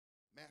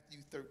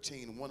Matthew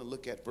 13, I want to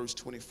look at verse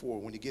 24.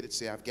 When you get it,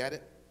 say, I've got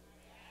it.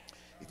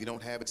 If you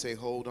don't have it, say,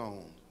 hold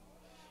on.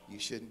 You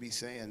shouldn't be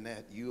saying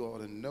that. You ought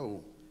to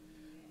know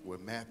where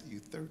Matthew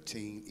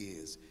 13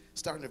 is.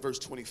 Starting at verse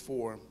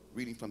 24,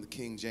 reading from the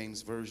King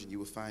James Version, you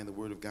will find the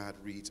word of God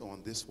reads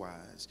on this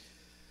wise.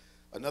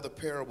 Another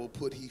parable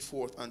put he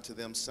forth unto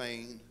them,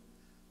 saying,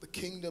 the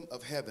kingdom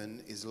of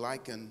heaven is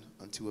likened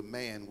unto a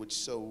man which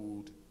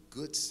sowed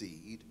good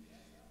seed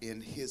in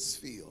his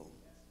field.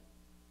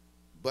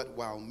 But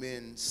while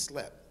men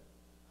slept,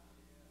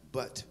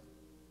 but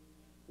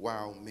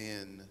while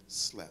men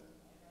slept,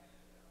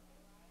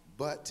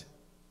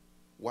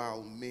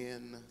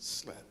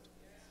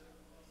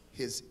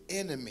 his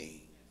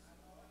enemy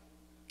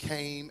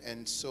came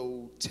and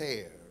sowed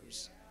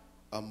tares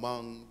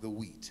among the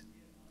wheat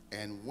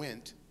and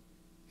went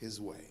his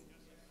way.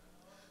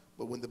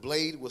 But when the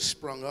blade was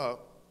sprung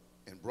up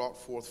and brought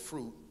forth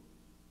fruit,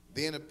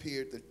 then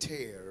appeared the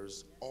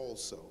tares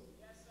also.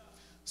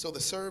 So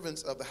the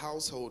servants of the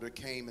householder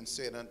came and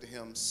said unto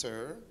him,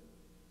 Sir,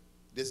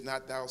 didst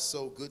not thou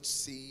sow good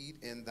seed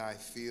in thy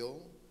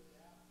field?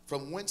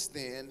 From whence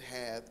then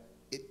hath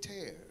it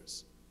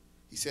tares?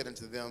 He said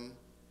unto them,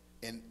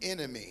 an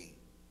enemy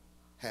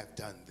hath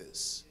done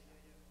this.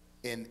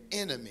 An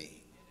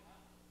enemy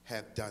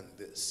hath done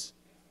this.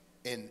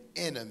 An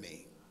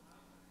enemy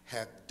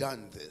hath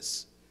done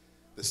this.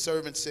 The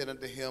servant said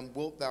unto him,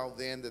 wilt thou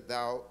then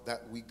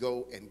that we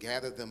go and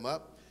gather them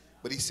up?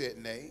 But he said,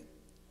 nay,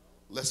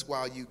 lest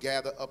while you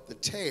gather up the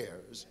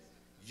tares,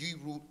 ye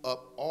root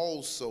up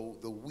also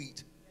the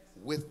wheat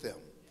with them.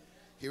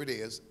 Here it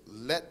is,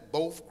 let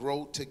both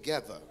grow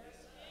together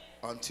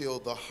until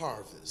the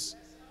harvest.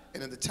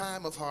 And in the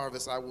time of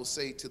harvest, I will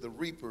say to the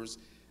reapers,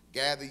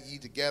 gather ye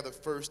together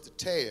first the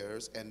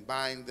tares and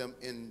bind them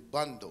in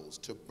bundles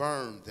to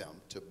burn them,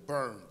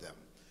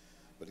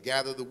 but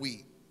gather the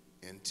wheat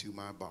into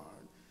my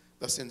barn.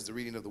 Thus ends the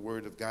reading of the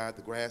word of God.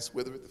 The grass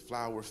withereth, the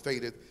flower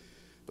fadeth,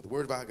 but the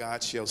word of our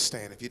God shall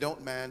stand. If you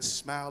don't mind,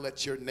 smile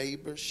at your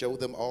neighbor, show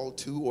them all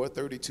 2 or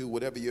 32,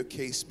 whatever your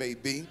case may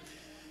be,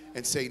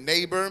 and say,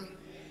 neighbor,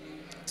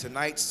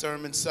 tonight's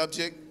sermon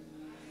subject,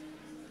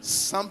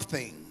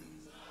 something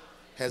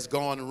has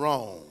gone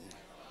wrong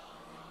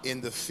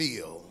in the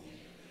field,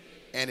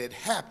 and it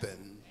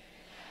happened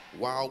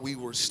while we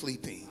were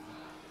sleeping.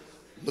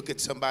 Look at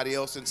somebody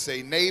else and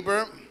say,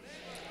 neighbor,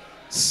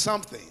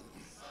 something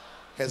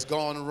has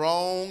gone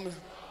wrong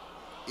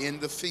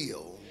in the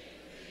field,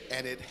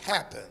 and it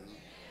happened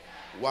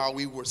while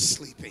we were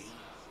sleeping.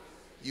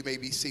 You may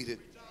be seated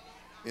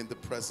in the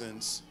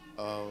presence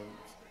of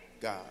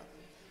God.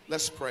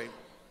 Let's pray.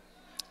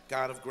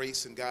 God of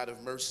grace and God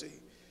of mercy,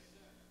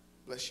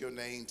 bless your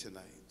name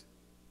tonight.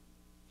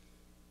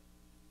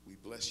 We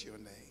bless your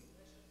name.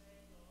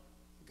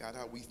 God,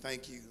 how we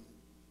thank you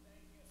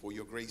for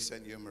your grace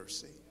and your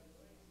mercy.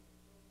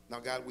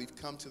 Now, God, we've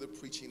come to the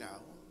preaching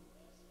hour.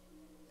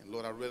 And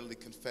Lord, I readily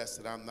confess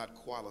that I'm not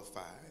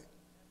qualified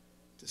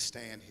to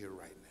stand here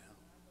right now.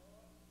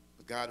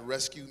 But God,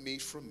 rescue me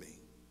from me.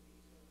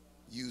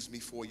 Use me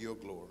for your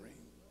glory.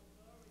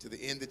 To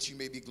the end that you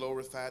may be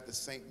glorified, the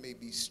saint may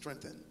be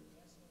strengthened,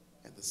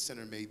 and the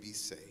sinner may be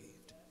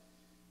saved.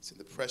 It's in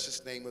the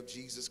precious name of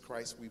Jesus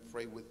Christ we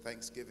pray with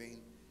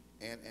thanksgiving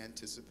and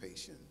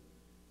anticipation.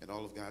 And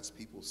all of God's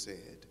people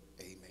said,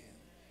 amen.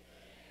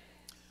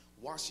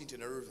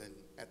 Washington Irving,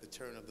 at the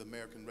turn of the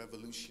American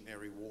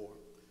Revolutionary War,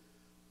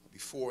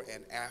 before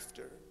and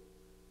after,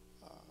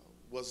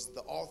 was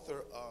the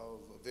author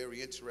of a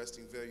very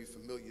interesting, very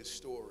familiar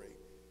story,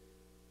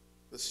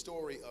 the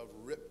story of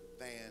Rip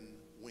Van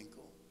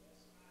Winkle.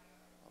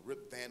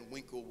 Rip Van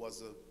Winkle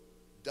was a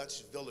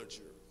Dutch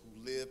villager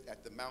who lived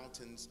at the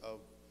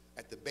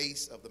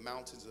base of the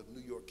mountains of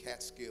New York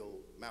Catskill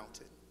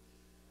Mountain.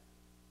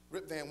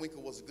 Rip Van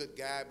Winkle was a good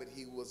guy, but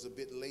he was a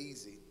bit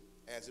lazy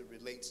as it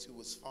relates to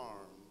his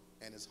farm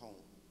and his home.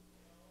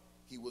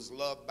 He was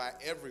loved by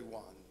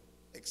everyone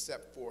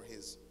except for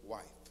his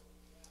wife.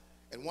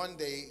 And one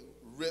day,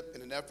 Rip,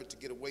 in an effort to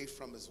get away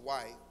from his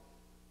wife,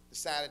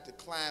 decided to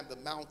climb the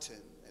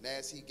mountain. And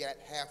as he got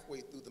halfway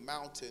through the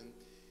mountain,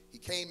 he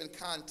came in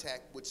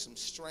contact with some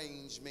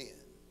strange men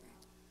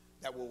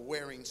that were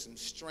wearing some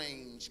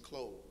strange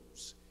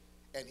clothes.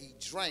 And he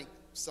drank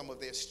some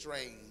of their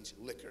strange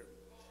liquor.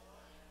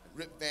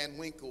 Rip Van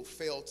Winkle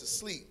fell to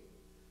sleep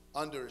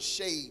under a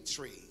shade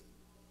tree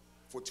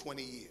for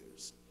 20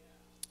 years.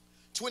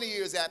 20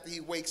 years after he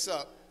wakes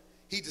up,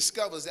 he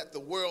discovers that the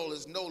world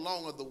is no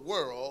longer the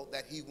world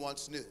that he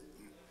once knew.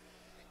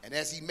 And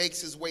as he makes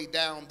his way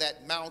down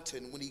that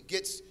mountain, when he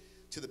gets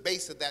to the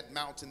base of that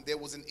mountain, there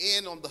was an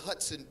inn on the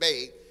Hudson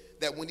Bay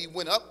that when he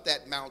went up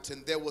that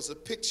mountain, there was a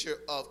picture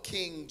of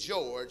King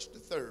George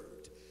III.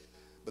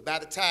 But by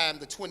the time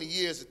the 20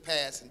 years had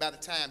passed and by the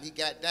time he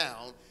got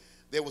down,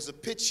 there was a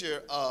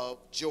picture of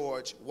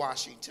George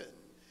Washington.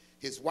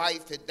 His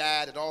wife had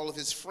died and all of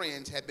his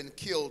friends had been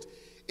killed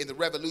in the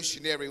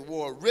Revolutionary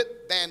War.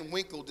 Rip Van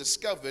Winkle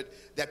discovered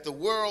that the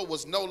world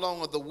was no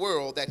longer the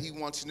world that he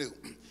once knew.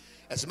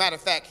 As a matter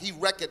of fact, he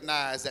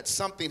recognized that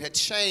something had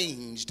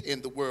changed in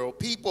the world.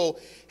 People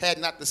had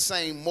not the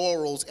same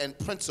morals and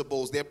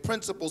principles. Their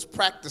principles,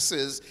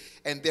 practices,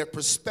 and their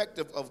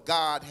perspective of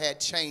God had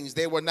changed.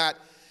 They were not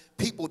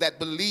people that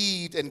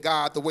believed in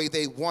God the way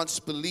they once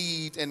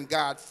believed in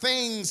God.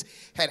 Things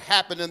had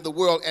happened in the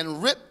world,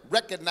 and Rip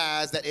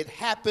recognized that it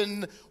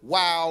happened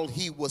while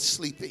he was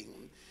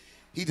sleeping.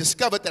 He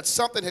discovered that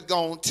something had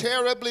gone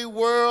terribly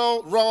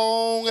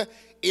wrong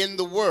in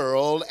the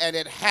world, and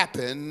it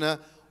happened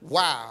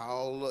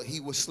while he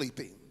was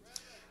sleeping.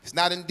 It's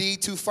not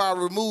indeed too far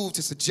removed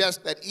to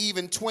suggest that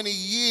even 20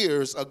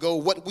 years ago,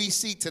 what we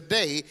see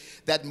today,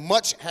 that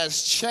much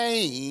has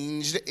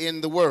changed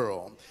in the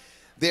world.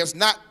 There's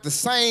not the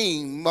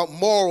same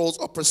morals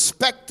or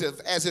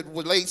perspective as it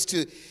relates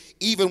to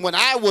even when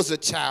I was a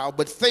child,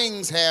 but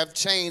things have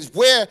changed.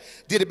 Where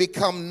did it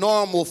become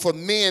normal for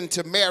men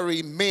to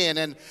marry men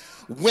and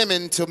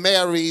women to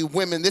marry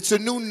women? It's a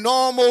new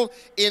normal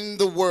in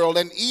the world.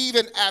 And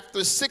even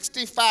after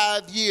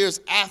 65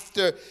 years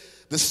after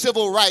the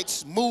civil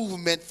rights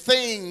movement,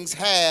 things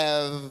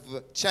have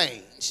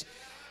changed.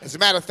 As a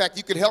matter of fact,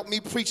 you could help me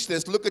preach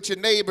this. Look at your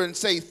neighbor and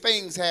say,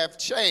 things have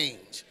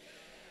changed.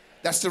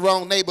 That's the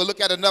wrong neighbor.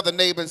 Look at another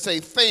neighbor and say,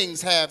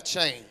 things have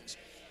changed.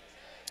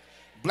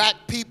 Black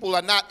people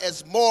are not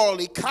as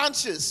morally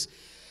conscious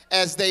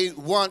as they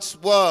once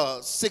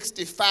was.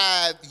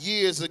 65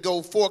 years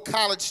ago, 4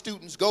 college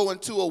students go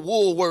into a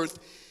Woolworth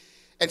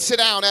and sit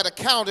down at a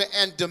counter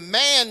and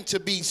demand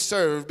to be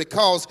served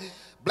because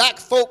black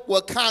folk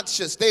were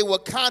conscious. They were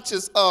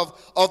conscious of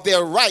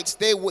their rights.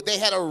 They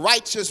had a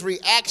righteous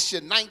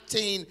reaction.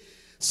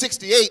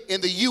 1968 in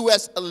the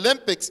U.S.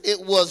 Olympics, it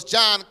was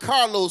John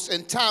Carlos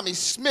and Tommy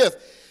Smith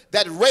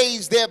that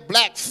raised their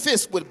black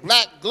fist with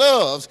black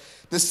gloves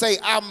to say,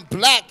 I'm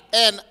black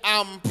and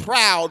I'm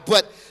proud.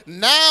 But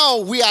now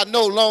we are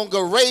no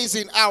longer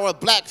raising our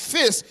black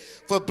fist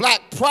for black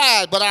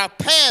pride, but our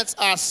pants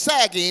are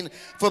sagging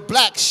for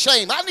black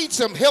shame. I need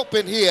some help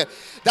in here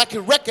that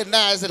can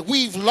recognize that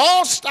we've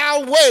lost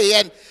our way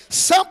and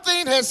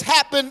something has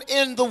happened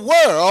in the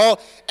world,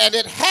 and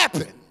it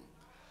happened,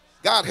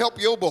 God help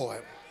your boy,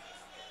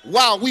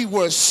 while we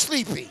were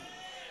sleeping.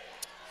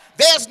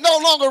 There's no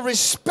longer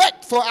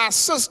respect for our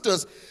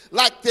sisters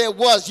like there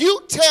was.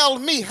 You tell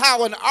me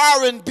how an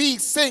R&B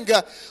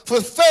singer for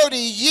 30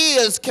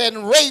 years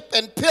can rape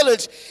and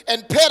pillage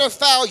and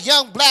pedophile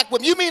young black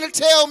women. You mean to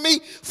tell me,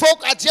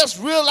 folk, I just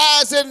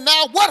realized it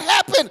now? What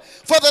happened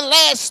for the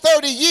last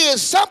 30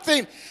 years?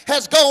 Something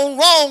has gone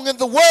wrong in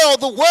the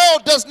world. The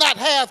world does not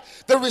have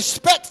the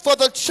respect for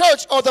the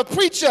church or the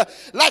preacher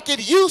like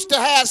it used to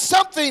have.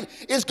 Something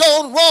is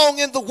going wrong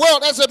in the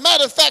world. As a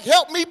matter of fact,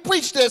 help me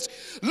preach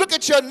this. Look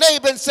at your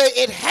neighbor and say,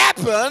 it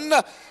happened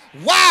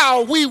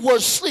while we were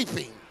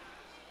sleeping.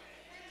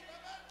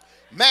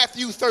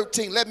 Matthew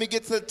 13. Let me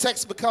get to the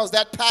text because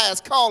that pie is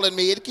calling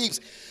me. It keeps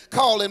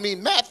calling me.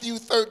 Matthew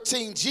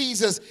 13.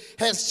 Jesus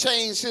has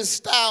changed his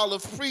style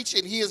of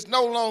preaching. He is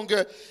no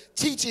longer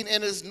teaching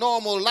in his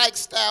normal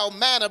lifestyle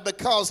manner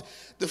because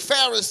the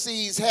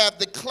Pharisees have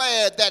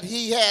declared that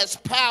he has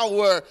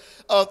power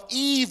of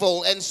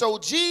evil. And so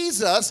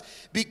Jesus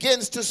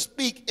begins to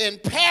speak in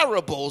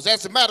parables.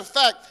 As a matter of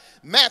fact,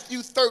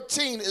 Matthew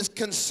 13 is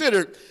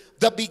considered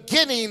the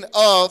beginning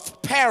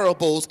of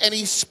parables, and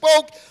he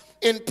spoke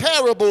in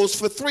parables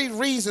for 3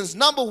 reasons.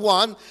 Number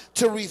 1,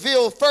 to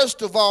reveal,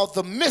 first of all,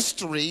 the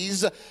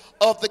mysteries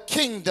of the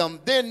kingdom.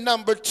 Then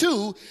number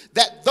 2,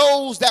 that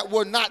those that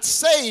were not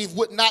saved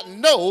would not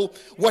know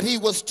what he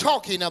was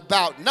talking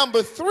about.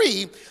 Number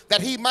 3,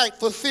 that he might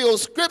fulfill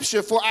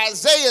scripture. For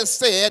Isaiah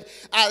said,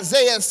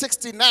 Isaiah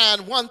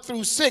 69, 1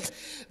 through 6,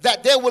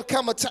 that there would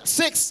come a time,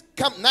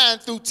 9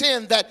 through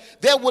 10,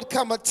 that there would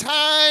come a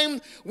time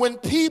when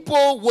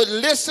people would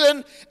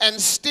listen and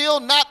still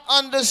not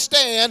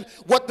understand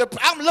what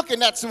I'm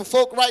looking at some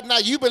folk right now.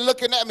 You've been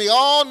looking at me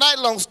all night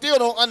long, still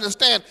don't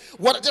understand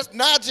what. Just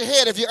nod your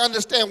head if you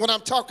understand what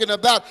I'm talking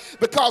about,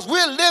 because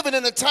we're living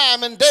in a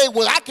time and day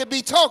where I could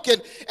be talking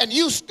and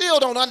you still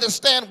don't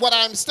understand what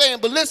I'm saying.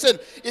 But listen,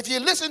 if you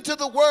listen to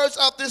the words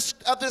of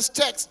this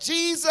text,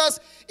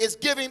 Jesus is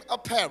giving a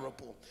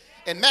parable.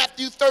 In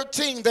Matthew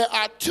 13, there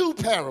are 2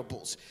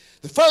 parables.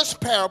 The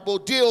first parable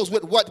deals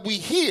with what we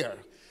hear,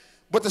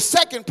 but the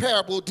second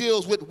parable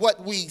deals with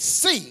what we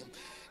see.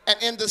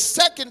 And in the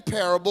second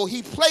parable,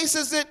 he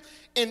places it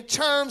in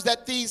terms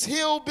that these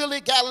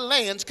hillbilly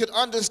Galileans could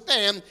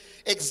understand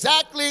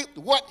exactly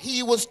what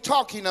he was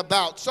talking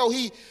about. So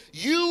he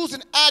used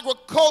an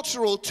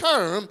agricultural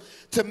term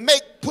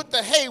to put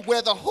the hay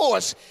where the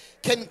horse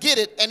can get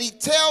it. And he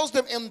tells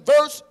them in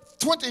verse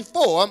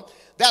 24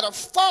 that a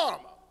farmer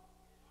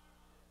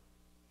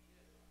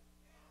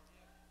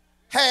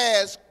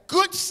has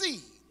good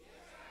seed,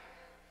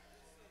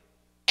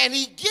 and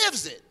he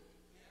gives it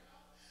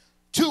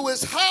to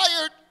his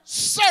hired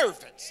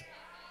servants.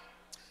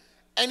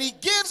 And he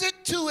gives it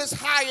to his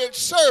hired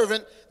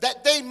servant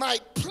that they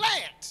might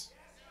plant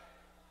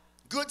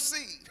good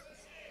seed.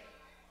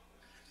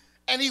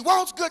 And he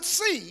wants good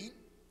seed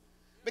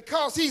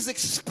because he's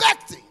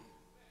expecting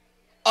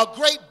a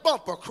great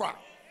bumper crop.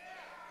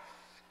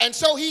 And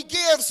so he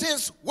gives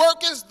his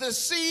workers the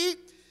seed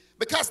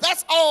because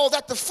that's all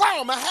that the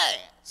farmer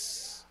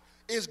has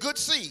is good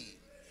seed.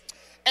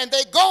 And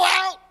they go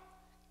out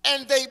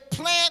and they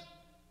plant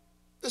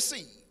the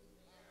seed.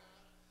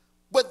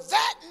 But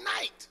that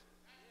night,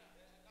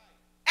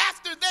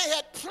 after they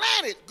had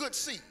planted good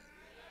seed,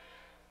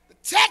 the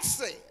text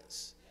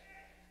says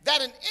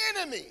that an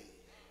enemy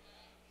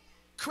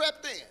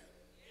crept in.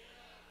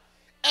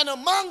 And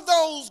among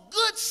those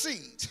good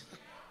seeds,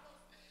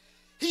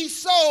 he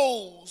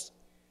sows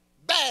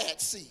bad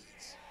seeds.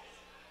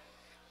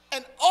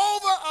 And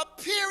over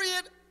a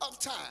period of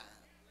time,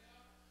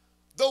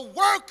 the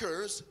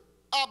workers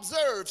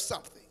observed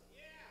something.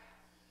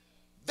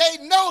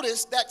 They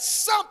noticed that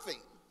something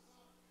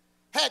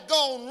had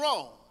gone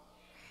wrong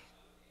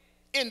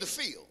in the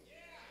field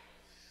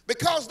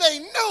because they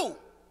knew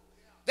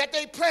that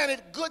they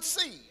planted good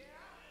seed.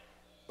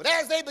 But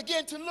as they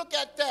began to look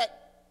at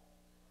that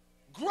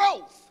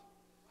growth,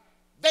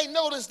 they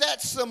noticed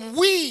that some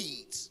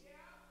weeds.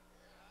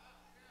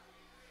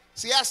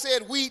 See, I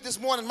said weed this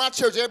morning in my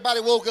church.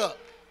 Everybody woke up.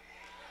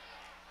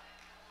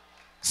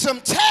 Some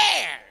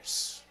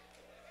tares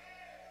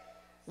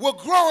were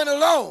growing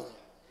along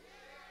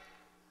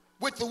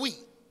with the wheat.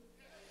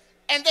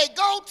 And they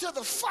go to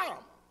the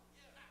farm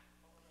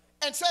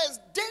and says,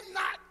 did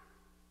not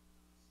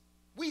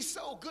we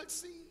sow good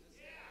seed?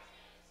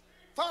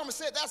 Farmer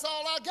said, that's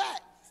all I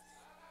got.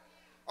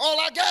 All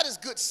I got is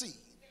good seed.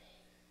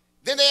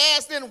 Then they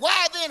asked, then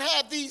why then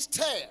have these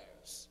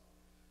tares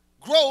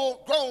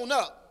grown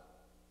up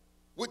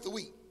with the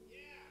wheat?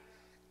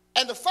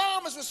 And the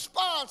farmer's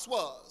response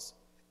was,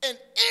 an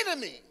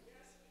enemy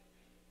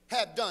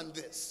had done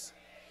this.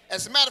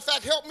 As a matter of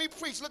fact, help me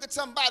preach. Look at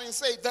somebody and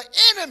say, the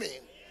enemy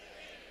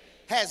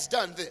has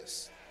done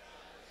this.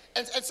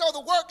 And so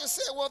the worker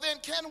said, well, then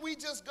can we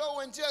just go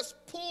and just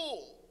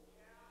pull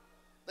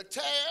the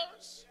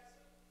tares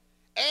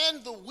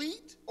and the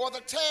wheat, or the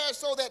tares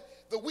so that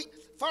the wheat?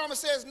 Farmer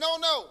says, no.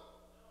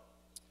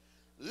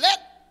 Let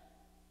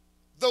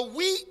the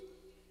wheat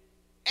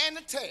and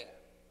the tare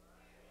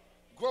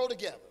grow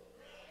together.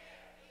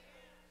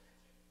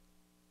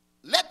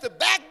 Let the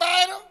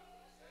backbiter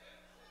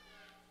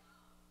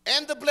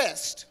and the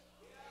blessed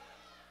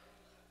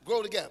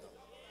grow together.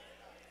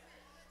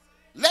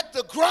 Let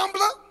the grumbler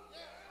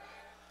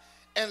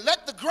and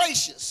let the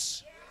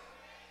gracious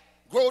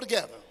grow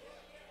together.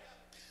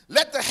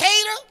 Let the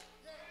hater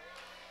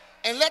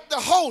and let the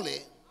holy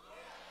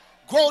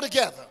grow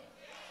together.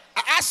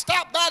 I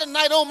stopped by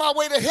tonight on my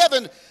way to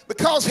heaven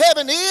because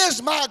heaven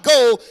is my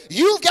goal.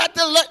 You've got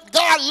to let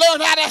God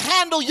learn how to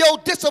handle your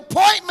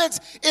disappointments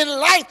in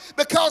life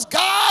because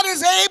God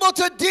is able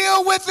to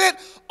deal with it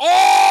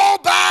all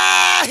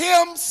by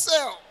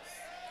himself.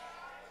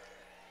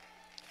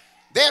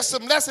 There's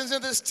some lessons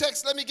in this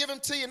text. Let me give them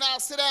to you, and I'll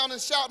sit down and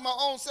shout my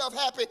own self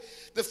happy.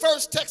 The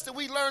first text that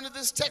we learned in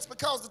this text,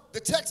 because the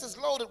text is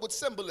loaded with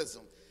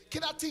symbolism.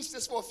 Can I teach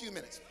this for a few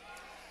minutes?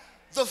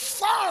 The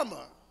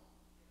farmer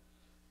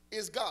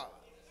is God.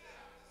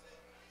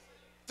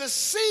 The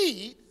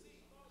seed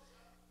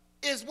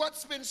is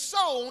what's been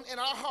sown in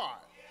our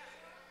heart.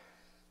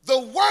 The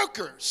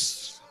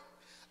workers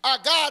are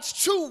God's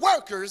true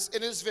workers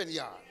in his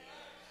vineyard.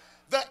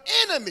 The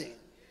enemy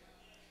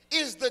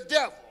is the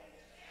devil.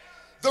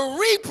 The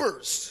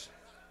reapers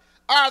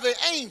are the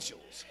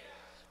angels.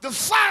 The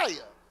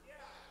fire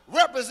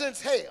represents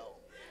hell,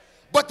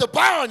 but the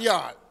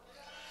barnyard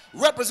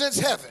represents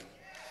heaven.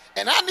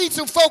 And I need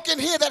some folk in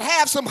here that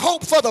have some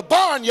hope for the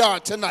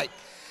barnyard tonight,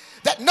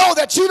 that know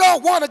that you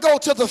don't want to go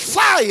to the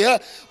fire,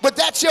 but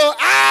that your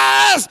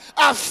eyes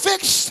are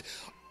fixed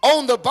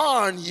on the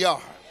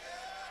barnyard.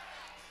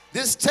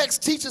 This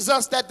text teaches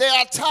us that there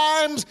are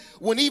times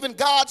when even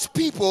God's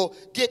people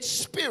get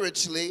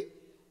spiritually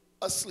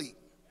asleep.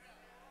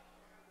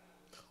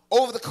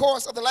 Over the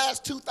course of the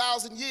last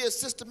 2,000 years,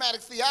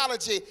 systematic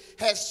theology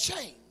has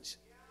changed.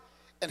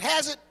 And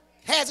has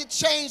it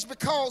changed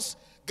because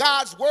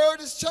God's word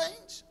has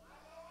changed?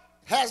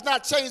 It has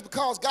not changed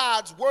because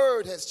God's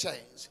word has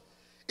changed.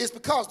 It's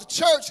because the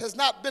church has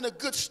not been a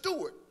good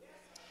steward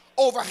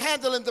over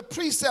handling the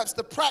precepts,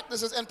 the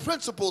practices, and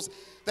principles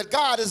that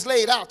God has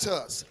laid out to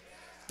us.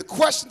 The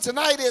question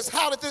tonight is,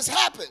 how did this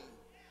happen?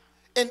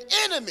 An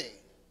enemy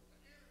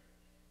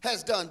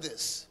has done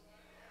this.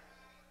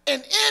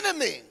 An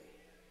enemy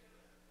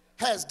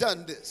has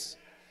done this.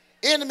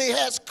 Enemy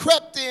has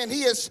crept in.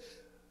 He has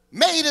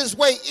made his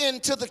way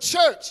into the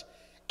church.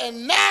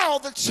 And now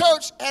the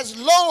church has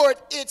lowered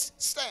its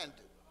standard.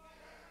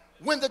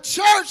 When the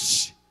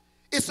church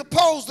is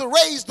supposed to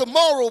raise the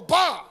moral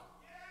bar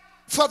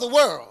for the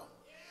world,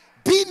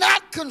 be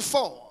not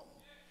conformed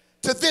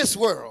to this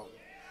world,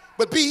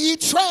 but be ye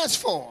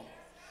transformed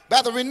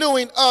by the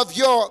renewing of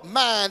your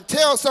mind.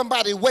 Tell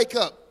somebody, wake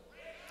up.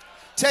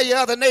 Tell your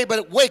other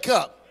neighbor, wake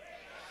up.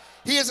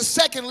 Here's a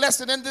second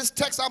lesson in this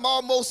text. I'm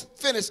almost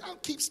finished. I'll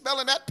keep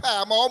spelling that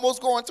pie. I'm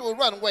almost going to a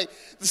runway.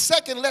 The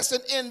second lesson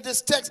in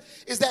this text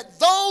is that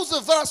those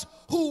of us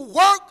who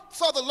work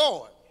for the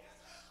Lord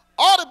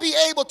ought to be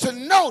able to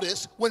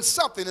notice when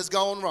something has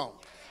gone wrong.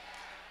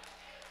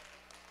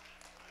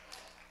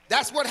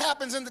 That's what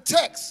happens in the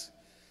text.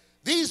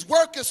 These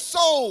workers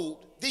sowed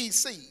these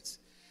seeds.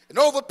 And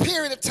over a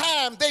period of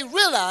time, they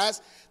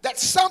realized that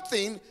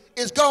something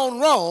is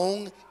gone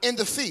wrong in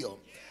the field.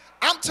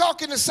 I'm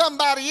talking to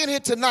somebody in here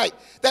tonight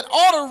that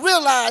ought to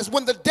realize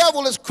when the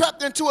devil has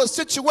crept into a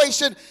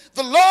situation,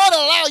 the Lord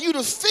allow you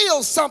to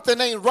feel something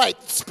ain't right.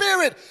 The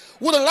Spirit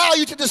will allow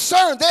you to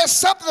discern there's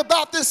something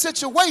about this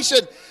situation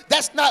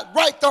that's not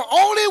right. The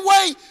only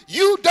way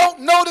you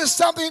don't notice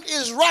something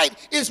is right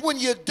is when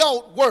you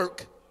don't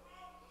work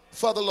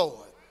for the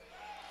Lord.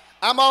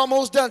 I'm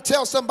almost done.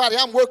 Tell somebody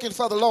I'm working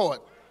for the Lord.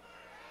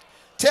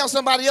 Tell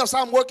somebody else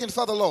I'm working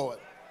for the Lord.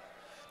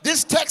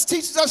 This text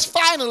teaches us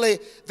finally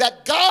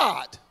that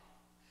God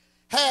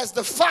has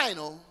the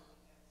final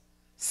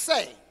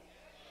say.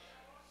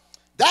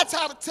 That's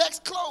how the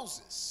text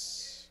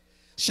closes.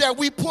 Shall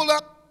we pull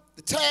up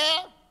the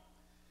tare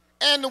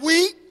and the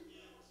wheat?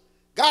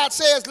 God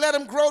says, let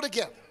them grow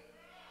together.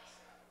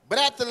 But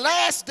at the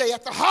last day,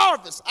 at the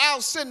harvest,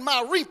 I'll send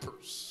my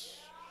reapers.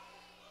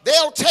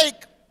 They'll take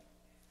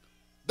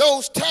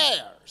those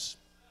tares,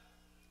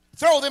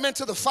 throw them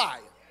into the fire.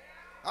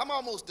 I'm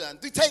almost done.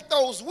 They take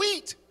those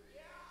wheat,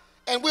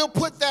 and we'll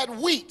put that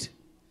wheat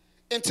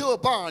into a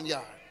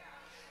barnyard.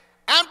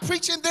 I'm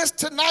preaching this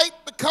tonight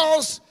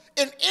because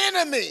an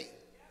enemy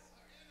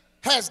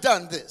has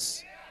done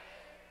this.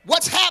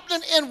 What's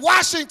happening in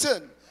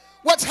Washington,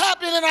 what's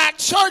happening in our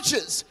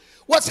churches,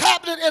 what's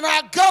happening in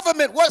our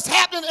government, what's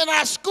happening in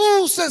our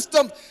school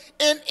system,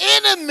 an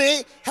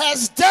enemy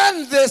has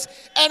done this,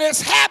 and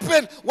it's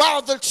happened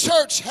while the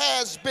church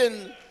has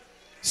been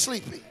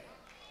sleeping.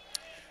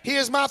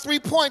 Here's my 3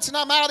 points, and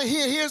I'm out of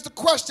here. Here's the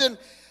question.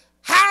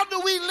 How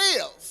do we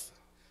live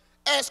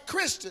as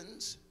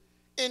Christians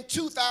in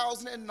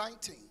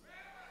 2019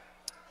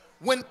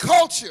 when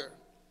culture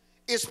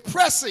is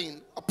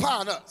pressing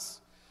upon us,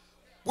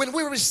 when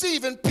we're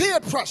receiving peer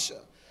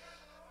pressure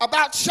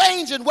about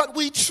changing what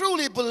we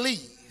truly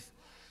believe,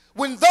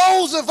 when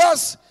those of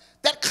us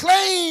that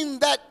claim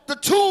that the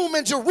tomb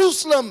in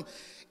Jerusalem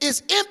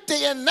is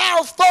empty and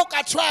now folk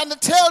are trying to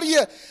tell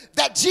you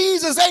that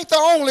Jesus ain't the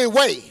only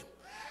way,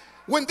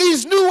 when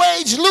these new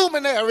age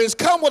luminaries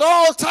come with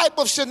all type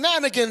of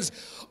shenanigans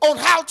on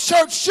how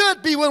church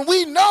should be, when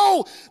we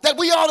know that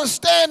we ought to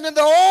stand in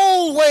the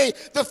old way,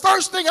 the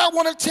first thing I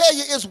want to tell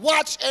you is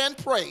watch and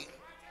pray.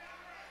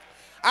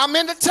 I'm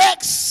in the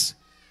text.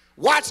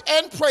 Watch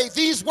and pray.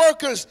 These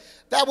workers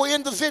that were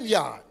in the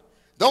vineyard,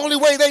 the only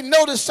way they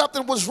noticed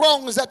something was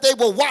wrong is that they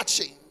were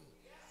watching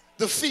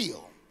the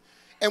field.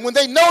 And when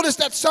they noticed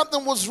that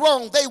something was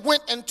wrong, they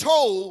went and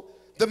told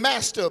the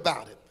master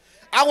about it.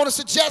 I want to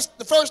suggest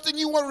the first thing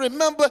you want to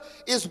remember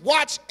is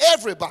watch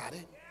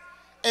everybody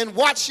and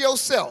watch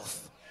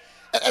yourself.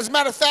 As a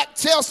matter of fact,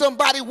 tell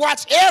somebody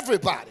watch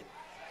everybody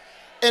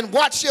and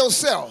watch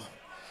yourself.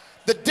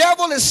 The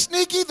devil is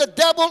sneaky. The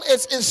devil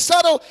is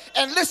subtle.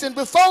 And listen,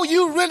 before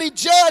you really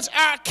judge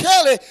R.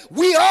 Kelly,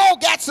 we all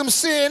got some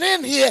sin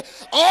in here.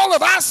 All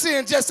of our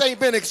sin just ain't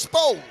been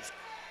exposed.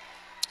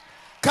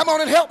 Come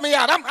on and help me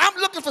out. I'm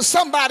looking for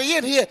somebody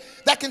in here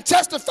that can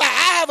testify.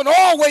 I haven't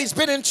always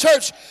been in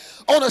church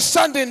on a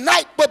Sunday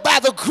night, but by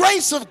the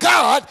grace of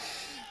God,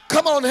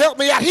 come on and help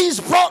me out. He's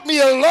brought me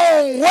a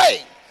long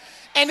way.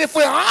 And if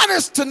we're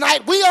honest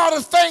tonight, we ought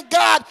to thank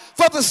God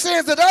for the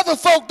sins that other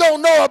folk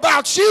don't know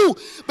about you,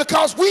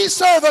 because we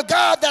serve a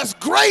God that's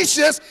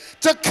gracious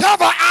to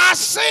cover our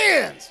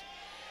sins.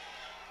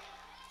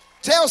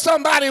 Tell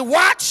somebody,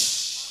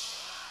 watch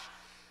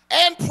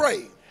and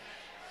pray.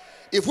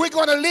 If we're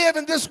going to live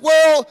in this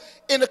world,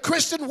 in a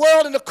Christian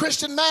world, in a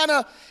Christian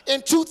manner,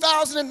 in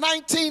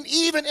 2019,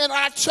 even in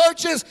our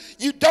churches,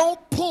 you don't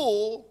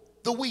pull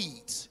the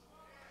weeds.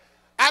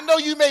 I know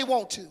you may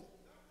want to.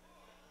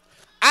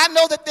 I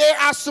know that there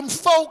are some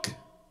folk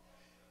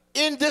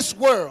in this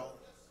world.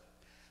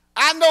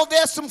 I know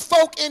there's some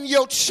folk in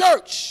your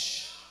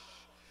church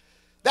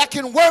that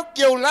can work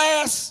your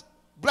last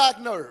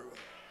black nerve.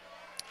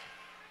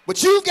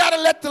 But you've got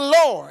to let the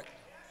Lord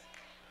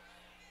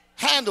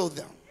handle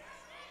them.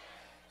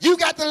 You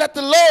got to let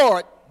the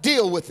Lord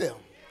deal with them.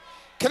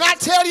 Can I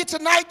tell you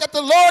tonight that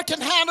the Lord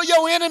can handle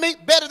your enemy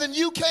better than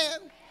you can?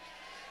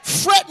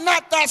 Fret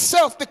not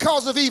thyself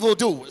because of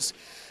evildoers,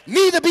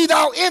 neither be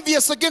thou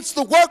envious against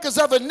the workers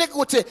of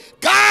iniquity.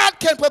 God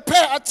can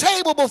prepare a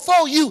table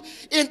before you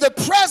in the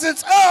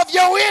presence of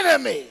your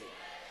enemy.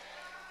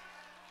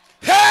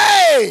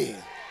 Hey,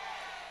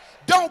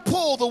 don't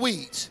pull the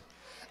weeds.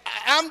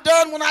 I'm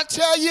done when I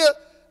tell you,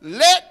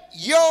 let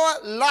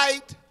your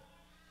light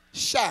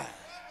shine.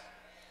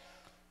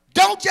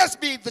 Don't just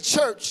be the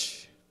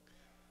church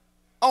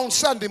on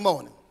Sunday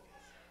morning,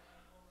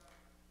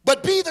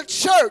 but be the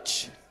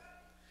church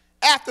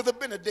after the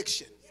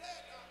benediction.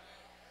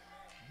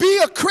 Be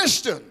a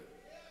Christian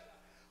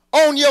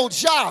on your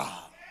job.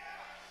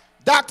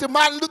 Dr.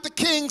 Martin Luther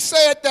King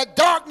said that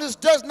darkness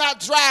does not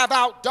drive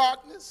out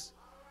darkness,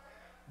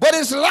 but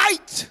it's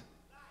light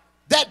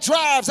that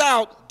drives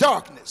out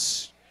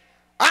darkness.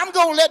 I'm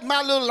going to let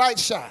my little light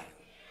shine.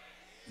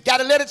 Got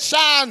to let it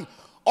shine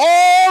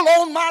all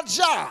on my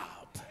job.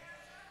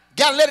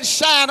 got to let it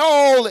shine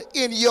all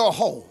in your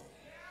home.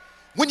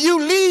 When you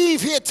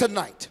leave here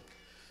tonight,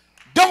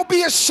 don't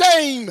be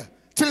ashamed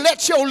to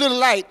let your little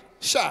light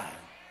shine.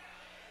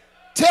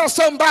 Tell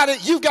somebody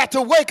you've got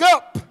to wake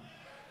up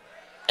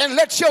and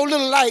let your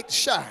little light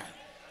shine.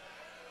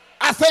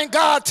 I thank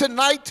God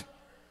tonight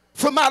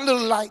for my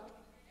little light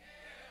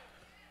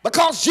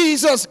because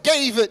Jesus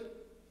gave it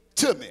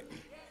to me.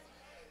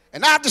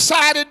 And I've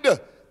decided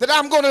that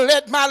I'm going to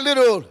let my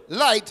little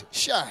light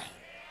shine.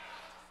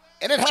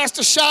 And it has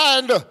to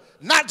shine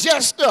not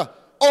just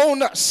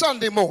on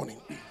Sunday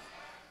morning,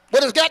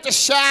 but it's got to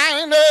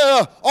shine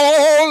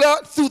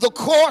all through the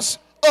course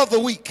of the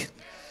week.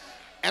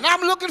 And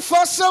I'm looking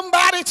for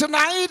somebody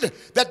tonight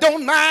that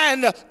don't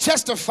mind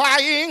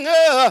testifying.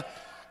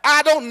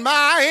 I don't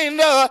mind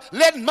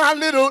letting my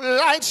little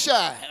light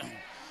shine.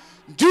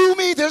 Do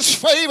me this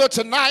favor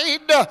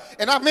tonight,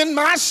 and I'm in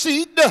my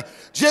seat.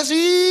 Just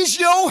ease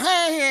your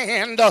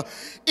hand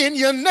in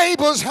your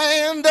neighbor's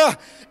hand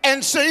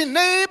and say,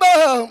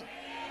 neighbor.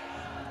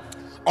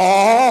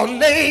 Oh,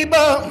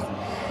 neighbor.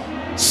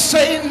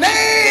 Say,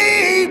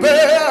 neighbor.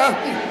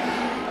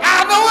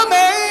 I know a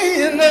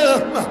man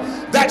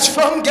that's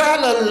from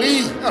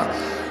Galilee.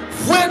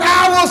 When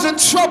I was in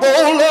trouble,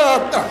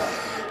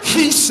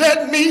 he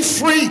set me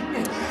free.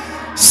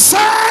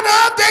 Son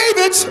of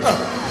David,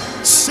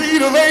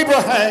 seed of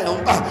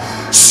Abraham,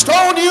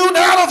 stone you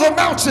down of the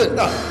mountain,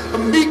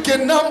 meek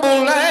and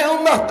humble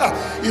lamb.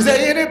 Is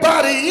there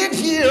anybody in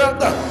here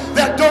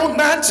that don't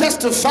mind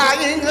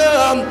testifying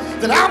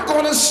that I'm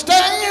going to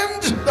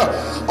stand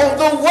on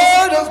the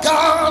word of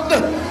God?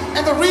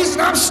 And the reason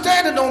I'm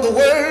standing on the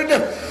word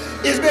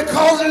is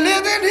because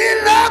living he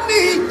loved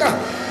me,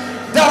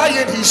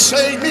 dying he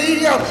saved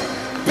me,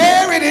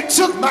 buried he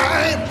took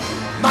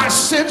my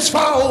sins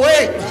far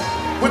away.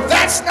 But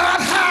that's not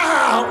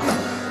how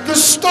the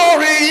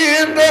story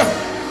ends.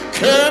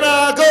 Can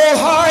I go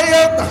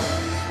higher?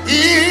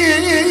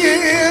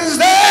 Is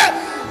there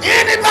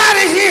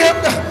anybody here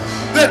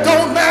that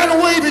don't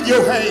mind waving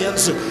your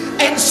hands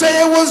and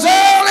say it was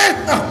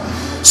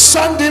early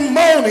Sunday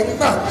morning?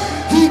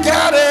 He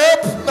got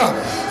up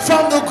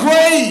from the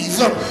grave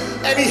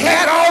and he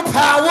had all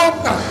power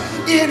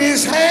in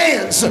his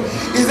hands.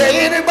 Is there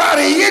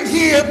anybody in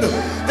here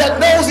that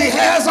knows he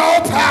has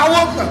all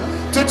power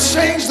to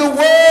change the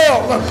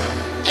world?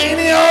 Ain't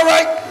he all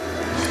right?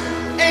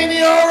 Ain't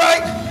he all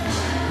right?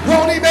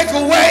 Won't he make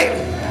a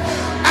way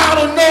out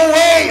of no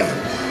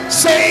way?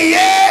 Say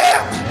yeah.